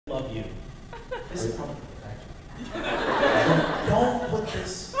love you. This is probably don't put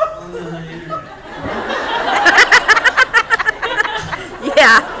this on the internet.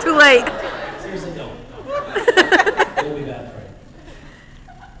 Yeah, too late. Seriously, don't. It'll be bad for you.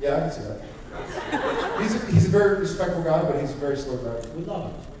 Yeah, I can see that. He's a very respectful guy, but he's a very slow driver. We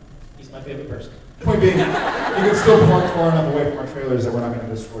love him. He's my favorite person. Point being, you can still park far enough away from our trailers that we're not going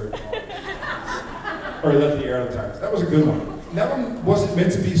to destroy it. Or let the air out of the tires. That was a good one. That one wasn't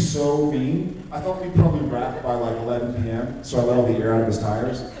meant to be so mean. I thought we'd probably wrap by like 11 p.m., so I let all the air out of his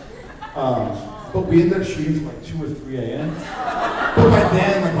tires. But we ended up shooting till like 2 or 3 a.m. But by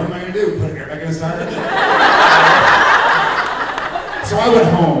then, like, what am I going to do? Put air back in his tires? So I went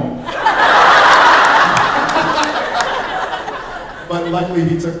home. But luckily,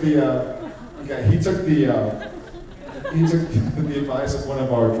 he took the advice of one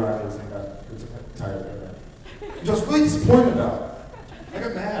of our drivers and got the tire there. Which I was really disappointed about. I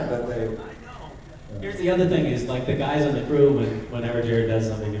got mad that day. I know. Here's the other thing is, like, the guys on the crew, whenever Jared does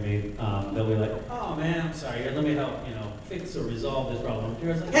something to me, they'll be like, oh man, I'm sorry, here, let me help, fix or resolve this problem.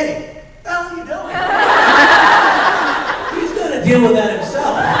 Jared's like, hey, what the hell are you doing? He's gonna deal with that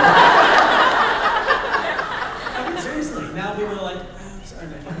himself. I mean, seriously, now people are like, oh, I'm sorry,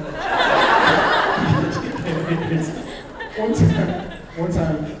 man. One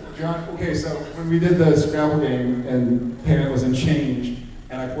time, John, okay, so when we did the Scrabble game and payment was in change,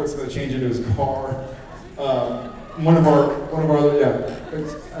 and I put some of the change into his car, one of our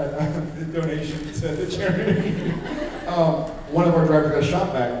the donation to the charity, one of our drivers got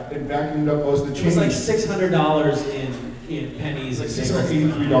shot back and vacuumed up most of the change. It was like $600 in pennies. Like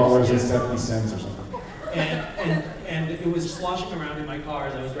 $683.70 or something. And it was sloshing around in my car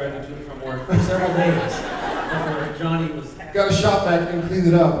as I was driving to and from work for several days before Johnny was... Got a shop vac and cleaned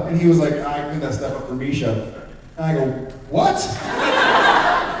it up, and he was like, I cleaned that stuff up for Misha. And I go, what?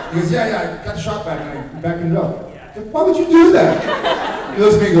 He goes, yeah, I got a shop vac and I vacuumed it up. I go, why would you do that? He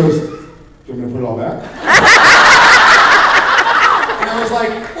looks at me and goes, do you want me to put it all back? And I was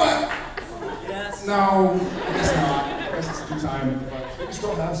like, what? Yes. No, I guess not. I guess it's due time. But we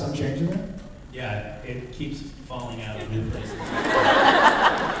still have some change in there. Yeah, it keeps falling out of new places.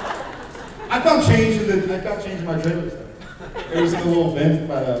 I found change in my trailer. It was in a little vent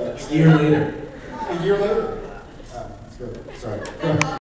by A year later. A year later? That's good. Sorry.